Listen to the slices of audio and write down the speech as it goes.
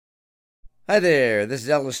Hi there, this is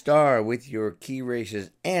Ellis Starr with your Key Races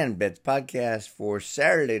and Bets podcast for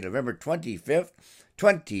Saturday, November 25th,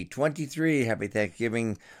 2023. Happy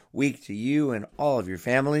Thanksgiving week to you and all of your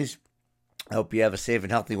families. I hope you have a safe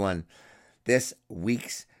and healthy one. This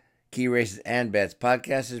week's Key Races and Bets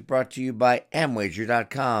podcast is brought to you by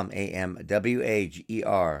Amwager.com,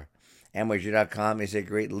 A-M-W-A-G-E-R. Amwager.com is a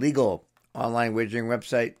great legal online wagering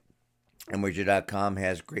website. Amwager.com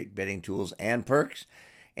has great betting tools and perks,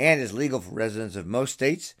 and is legal for residents of most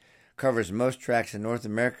states, covers most tracks in North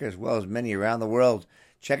America as well as many around the world.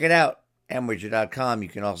 Check it out, Amwager.com. You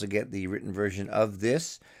can also get the written version of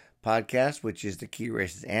this podcast, which is the Key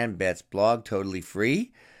Races and Bets blog, totally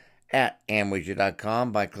free, at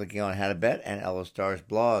Amwager.com by clicking on How to Bet and Ellis Starr's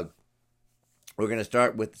blog. We're going to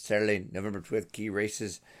start with Saturday, November 12th Key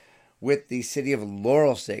Races with the City of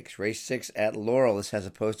Laurel Stakes, race 6 at Laurel. This has a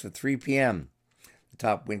post of 3 p.m. The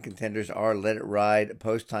top win contenders are Let It Ride,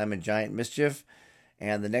 Post Time, and Giant Mischief.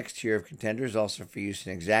 And the next tier of contenders, also for use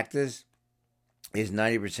in exactas, is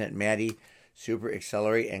 90% Maddie, Super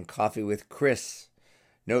Accelerate, and Coffee with Chris.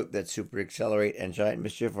 Note that Super Accelerate and Giant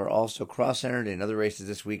Mischief are also cross-entered in other races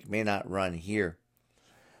this week, may not run here.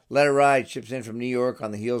 Let It Ride ships in from New York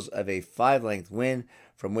on the heels of a 5-length win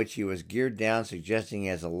from which he was geared down, suggesting he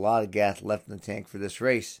has a lot of gas left in the tank for this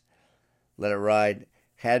race. Let It Ride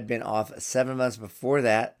had been off 7 months before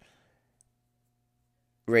that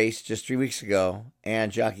race just 3 weeks ago,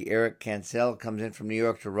 and jockey Eric Cancel comes in from New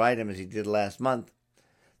York to ride him as he did last month.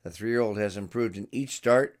 The 3-year-old has improved in each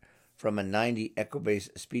start from a 90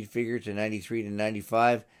 Equibase speed figure to 93 to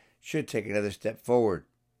 95, should take another step forward.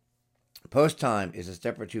 Post Time is a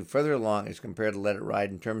step or two further along as compared to Let It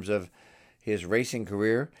Ride in terms of his racing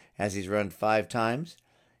career, as he's run 5 times.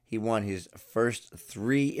 He won his first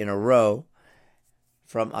 3 in a row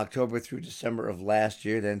from October through December of last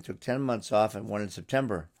year, then took 10 months off and won in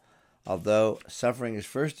September. Although suffering his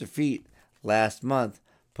first defeat last month,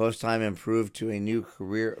 Post Time improved to a new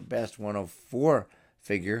career best 104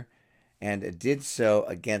 figure, and did so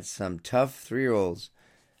against some tough 3-year-olds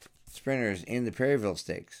sprinters in the Perryville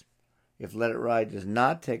Stakes. If Let It Ride does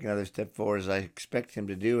not take another step forward, as I expect him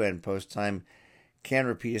to do, and Post Time can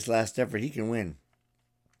repeat his last effort, he can win.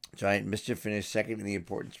 Giant Mischief finished second in the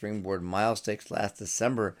important Springboard Mile Stakes last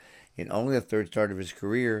December in only the 3rd start of his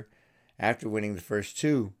career after winning the first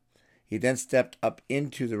 2. He then stepped up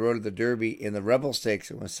into the Road to the Derby in the Rebel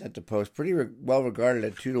Stakes and was sent to post pretty well regarded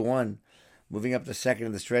at 2-1, moving up to second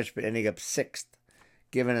in the stretch but ending up 6th.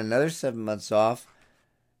 Given another 7 months off,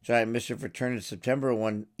 Giant Mischief returned in September and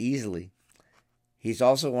won easily. He's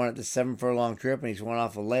also won at the 7-furlong trip, and he's won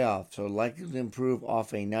off a layoff, so likely to improve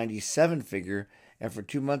off a 97 figure effort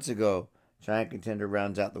 2 months ago. Giant Contender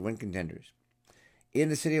rounds out the win contenders. In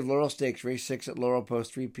the City of Laurel Stakes, race 6 at Laurel,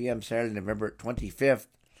 post 3 p.m. Saturday, November 25th.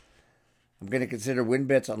 I'm going to consider win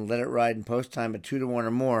bets on Let It Ride and Post Time at 2-1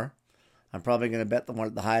 or more. I'm probably going to bet the one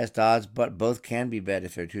at the highest odds, but both can be bet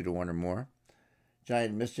if they're 2-1 or more.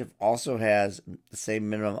 Giant Mischief also has the same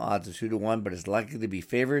minimum odds of 2-1, but is likely to be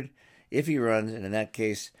favored if he runs, and in that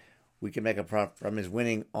case, we can make a profit from his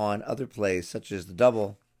winning on other plays, such as the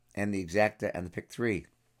double and the exacta and the pick 3.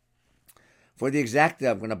 For the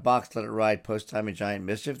exacta, I'm going to box Let It Ride, Post Time, and Giant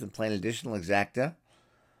Mischief, then play an additional exacta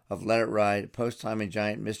of Let It Ride, Post Time, and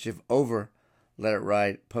Giant Mischief over Let It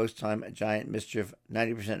Ride, Post Time, Giant Mischief,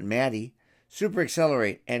 90% Maddie, Super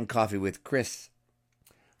Accelerate, and Coffee with Chris.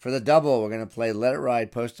 For the double, we're going to play Let It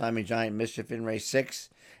Ride, Post Time, and Giant Mischief in race 6,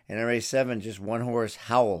 and in race 7, just one horse,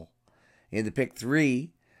 Howl. In the pick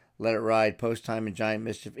 3, Let It Ride, Post Time, and Giant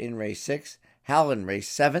Mischief in race 6, Howl in race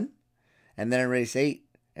 7, and then in race 8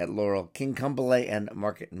 at Laurel, King Cumberlay and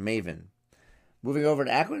Market Maven. Moving over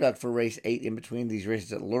to Aqueduct for race 8 in between these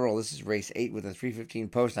races at Laurel. This is race 8 with a 3:15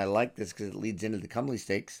 post, and I like this because it leads into the Cumberlay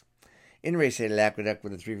Stakes. In race 8 at Aqueduct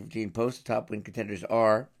with a 3:15 post, the top win contenders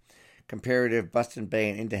are Comparative, Bustin'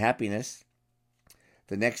 Bay, and Into Happiness.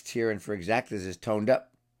 The next tier, and for exactas, is Toned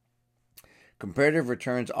Up. Comparative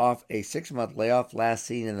returns off a 6-month layoff last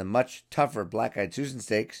seen in the much tougher Black-Eyed Susan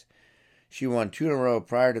Stakes. She won 2 in a row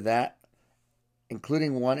prior to that,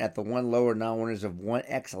 including one at the one lower non-winners of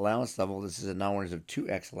 1X allowance level. This is a non-winners of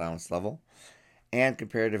 2X allowance level. And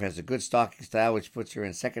Comparative has a good stalking style, which puts her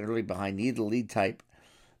in second early behind neither lead type,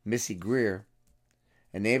 Missy Greer,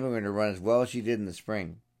 enabling her to run as well as she did in the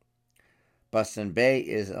spring. Bustin' Bay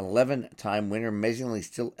is an 11-time winner, amazingly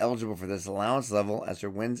still eligible for this allowance level, as her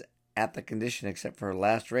wins at the condition, except for her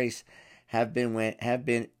last race, have been went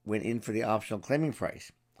in for the optional claiming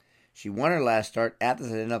price. She won her last start at the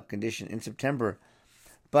identical condition in September,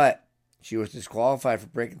 but she was disqualified for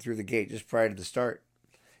breaking through the gate just prior to the start.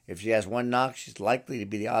 If she has one knock, she's likely to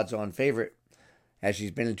be the odds-on favorite, as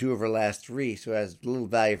she's been in 2 of her last 3, so has little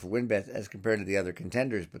value for win bets as compared to the other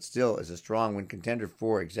contenders, but still is a strong win contender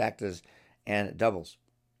for exactas and doubles.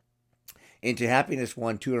 Into Happiness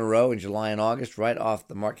won 2 in a row in July and August, right off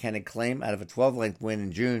the Mark Hennig claim out of a 12-length win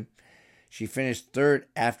in June. She finished third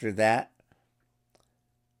after that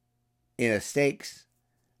in a stakes,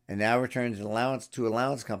 and now returns to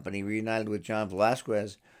Allowance Company, reunited with John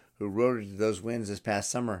Velasquez, who rode her to those wins this past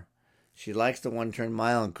summer. She likes the one-turn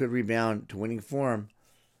mile and could rebound to winning form,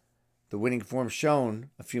 the winning form shown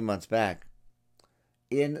a few months back.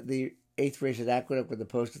 In the 8th race at Aqueduct with a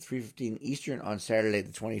post of 3:15 Eastern on Saturday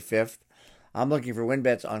the 25th, I'm looking for win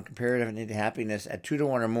bets on Comparative and Into Happiness at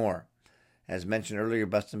 2-1 or more. As mentioned earlier,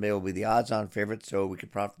 Bustin Bay will be the odds-on favorite, so we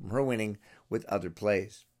could profit from her winning with other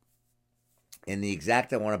plays. In the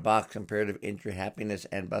exacta, I want to box Comparative, Into Happiness,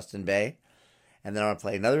 and Bustin Bay. And then I want to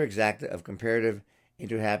play another exacta of Comparative,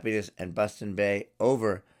 Into Happiness, and Bustin Bay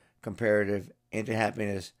over Comparative, Into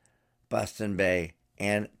Happiness, Bustin Bay,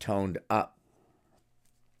 and toned up.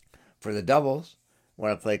 For the doubles, I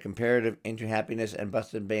want to play Comparative, Into Happiness, and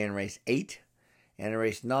Bustin Bay in race 8. And in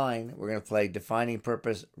race 9, we're going to play Defining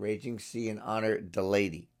Purpose, Raging Sea, and Honor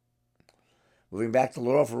Delady. Moving back to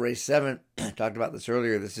Laurel for race 7, talked about this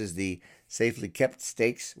earlier. This is the Safely Kept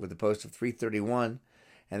Stakes with a post of 331.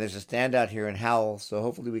 And there's a standout here in Howell, so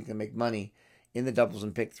hopefully we can make money in the doubles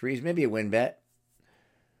and pick threes. Maybe a win bet.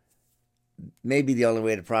 Maybe the only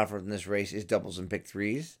way to profit in this race is doubles and pick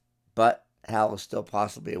threes. But Howell is still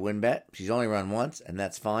possibly a win bet. She's only run once, and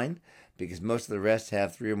that's fine, because most of the rest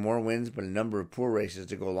have 3 or more wins, but a number of poor races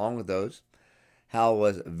to go along with those. Howell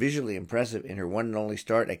was visually impressive in her one and only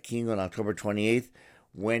start at King on October 28th,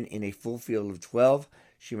 when in a full field of 12,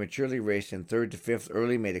 she maturely raced in 3rd to 5th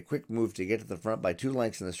early, made a quick move to get to the front by 2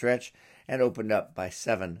 lengths in the stretch, and opened up by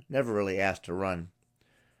 7, never really asked to run.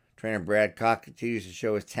 Trainer Brad Cox continues to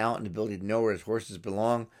show his talent and ability to know where his horses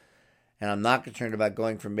belong, and I'm not concerned about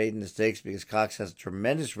going from maiden to stakes because Cox has a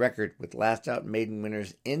tremendous record with last out maiden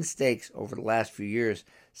winners in stakes over the last few years,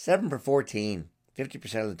 7 for 14,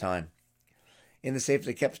 50% of the time. In the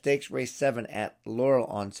Safely Kept Stakes, race 7 at Laurel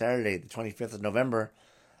on Saturday, the 25th of November,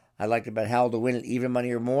 I'd like to bet Howell to win at even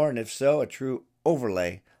money or more, and if so, a true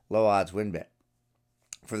overlay, low odds win bet.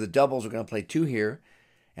 For the doubles, we're going to play 2 here,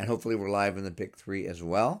 and hopefully we're live in the pick 3 as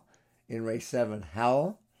well. In race 7,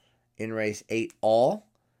 Howell. In race 8, All.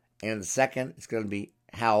 And in the second, it's going to be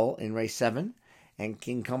Howell in race 7, and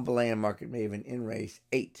King Cumberland and Market Maven in race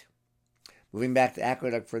 8. Moving back to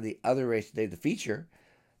Aqueduct for the other race today, the feature,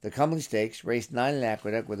 the Cumberland Stakes, race 9 in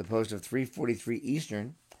Aqueduct with a post of 3:43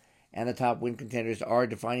 Eastern, and the top win contenders are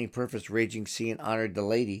Defining Purpose, Raging Sea, and Honor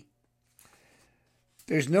Delady.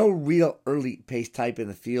 There's no real early pace type in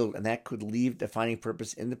the field, and that could leave Defining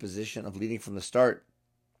Purpose in the position of leading from the start,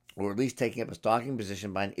 or at least taking up a stalking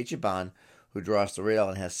position by an Ichiban who draws the rail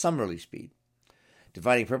and has some early speed.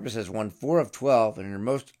 Defining Purpose has won 4 of 12, and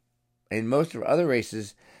in most of her other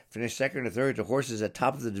races finished second or third to horses at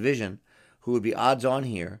top of the division who would be odds on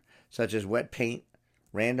here, such as Wet Paint,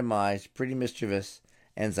 Randomized, Pretty Mischievous,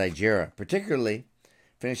 and Zygera, particularly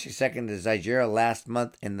finishing second to Zygera last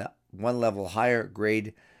month in the one level higher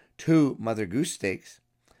grade 2 Mother Goose Stakes.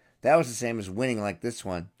 That was the same as winning like this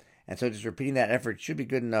one, and so just repeating that effort should be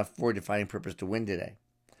good enough for Defining Purpose to win today.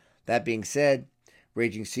 That being said,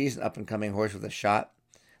 Raging Sea is an up-and-coming horse with a shot,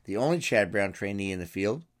 the only Chad Brown trainee in the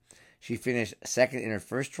field. She finished second in her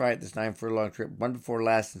first try at this 9-furlong trip, won before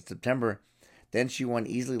last in September. Then she won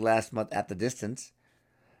easily last month at the distance.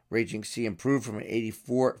 Raging Sea improved from an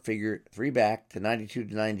 84-figure 3-back to 92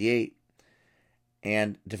 to 98.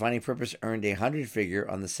 And Defining Purpose earned a 100-figure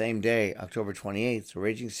on the same day, October 28th. So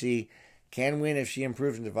Raging Sea can win if she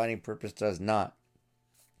improves and Defining Purpose does not.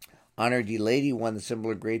 Honor Delady won the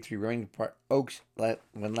similar Grade 3 Rowing Park Oaks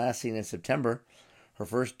when last seen in September, her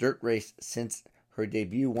first dirt race since her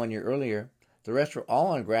debut 1 year earlier. The rest were all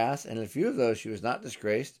on grass, and in a few of those she was not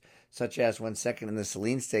disgraced, such as when second in the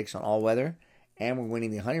Celine Stakes on all weather, and when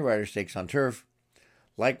winning the Honey Rider Stakes on turf.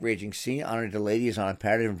 Like Raging Sea, Honor Delady is on a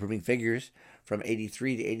pattern of improving figures from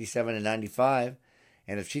 83 to 87 and 95,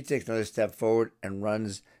 and if she takes another step forward and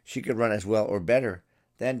runs, she could run as well or better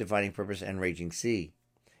than Defining Purpose and Raging Sea.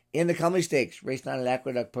 In the Cumberland Stakes, race 9 at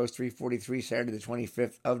Aqueduct, post 3:43, Saturday the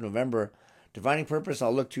 25th of November. Defining Purpose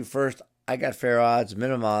I'll look to first. I got fair odds,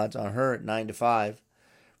 minimum odds on her at 9 to 5.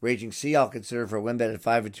 Raging Sea I'll consider for a win bet at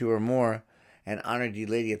 5 to 2 or more, and Honor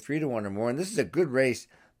Delady at 3 to 1 or more. And this is a good race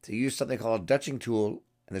to use something called a Dutching tool,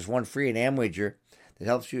 and there's one free in Amwager that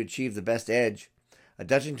helps you achieve the best edge. A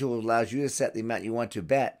Dutching tool allows you to set the amount you want to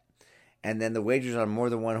bet, and then the wagers on more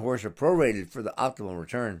than one horse are prorated for the optimal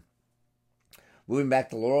return. Moving back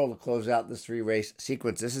to Laurel to close out this 3-race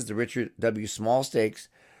sequence. This is the Richard W. Small Stakes.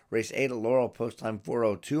 Race 8 at Laurel, post time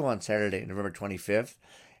 4:02 on Saturday, November 25th.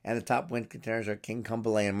 And the top win contenders are King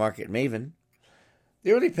Cumberland and Market Maven.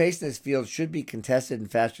 The early pace in this field should be contested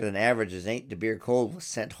and faster than average, as Ain't De Beer Cold was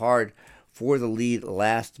sent hard for the lead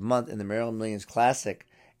last month in the Maryland Millions Classic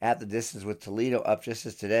at the distance, with Toledo up just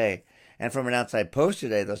as today. And from an outside post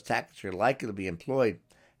today, those tactics are likely to be employed.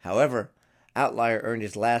 However, Outlier earned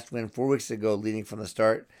his last win 4 weeks ago leading from the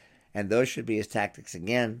start, and those should be his tactics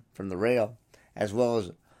again from the rail, as well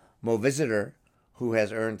as Mo Visitor, who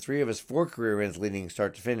has earned 3 of his 4 career wins leading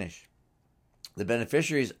start to finish. The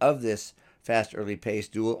beneficiaries of this fast early pace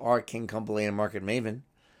duel are King Cumberland and Market Maven.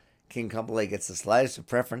 King Cumberland gets the slightest of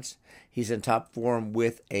preference. He's in top form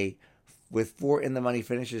with 4 in-the-money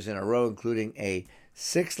finishes in a row, including a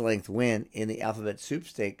 6-length win in the Alphabet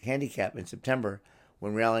Sweepstake handicap in September,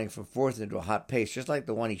 when rallying from 4th into a hot pace, just like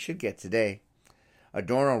the one he should get today.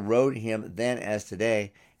 Adorno rode him then as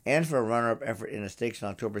today, and for a runner-up effort in a stakes on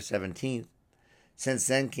October 17th. Since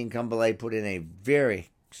then, King Cumberland put in a very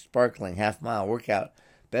sparkling half-mile workout,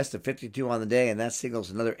 best of 52 on the day, and that signals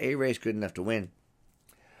another A race good enough to win.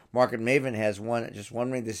 Market Maven has won just 1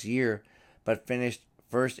 race this year, but finished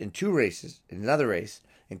first in 2 races, in another race,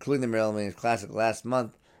 including the Maryland Millions Classic last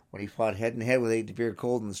month, when he fought head-to-head with Ain't De Beer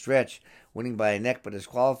Cold in the stretch, winning by a neck, but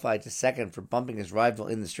disqualified to second for bumping his rival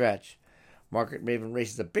in the stretch. Market Maven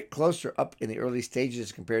races a bit closer up in the early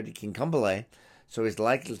stages compared to King Cumberland, so he's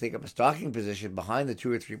likely to take up a stalking position behind the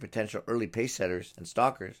 2 or 3 potential early pace setters and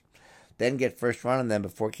stalkers, then get first run on them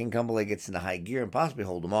before King Cumberland gets into high gear and possibly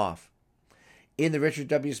hold them off. In the Richard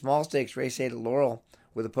W. Small Stakes, race 8 at Laurel,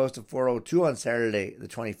 with a post of 4:02 on Saturday, the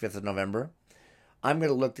 25th of November, I'm going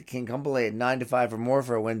to look to King Cumberland at 9-5 or more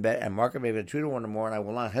for a win bet, and Market Maven at 2-1 or more, and I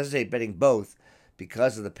will not hesitate betting both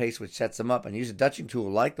because of the pace which sets them up, and use a Dutching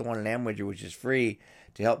tool like the one in Amwager, which is free,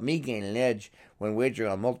 to help me gain an edge when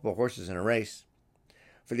wagering on multiple horses in a race.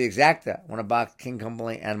 For the exacta, I want to box King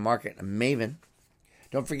Cumberland and Market Maven.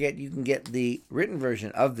 Don't forget you can get the written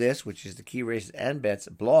version of this, which is the Key Races and Bets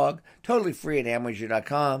blog, totally free at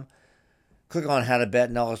Amwager.com. Click on How to Bet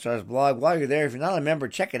and All Stars blog. While you're there, if you're not a member,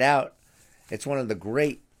 check it out. It's one of the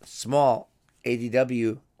great small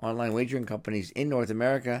ADW online wagering companies in North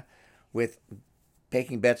America, with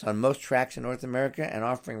taking bets on most tracks in North America and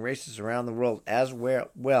offering races around the world as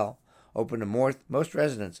well. Open to most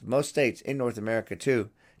residents of most states in North America too.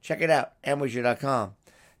 Check it out, Amwager.com.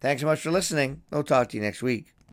 Thanks so much for listening. We'll talk to you next week.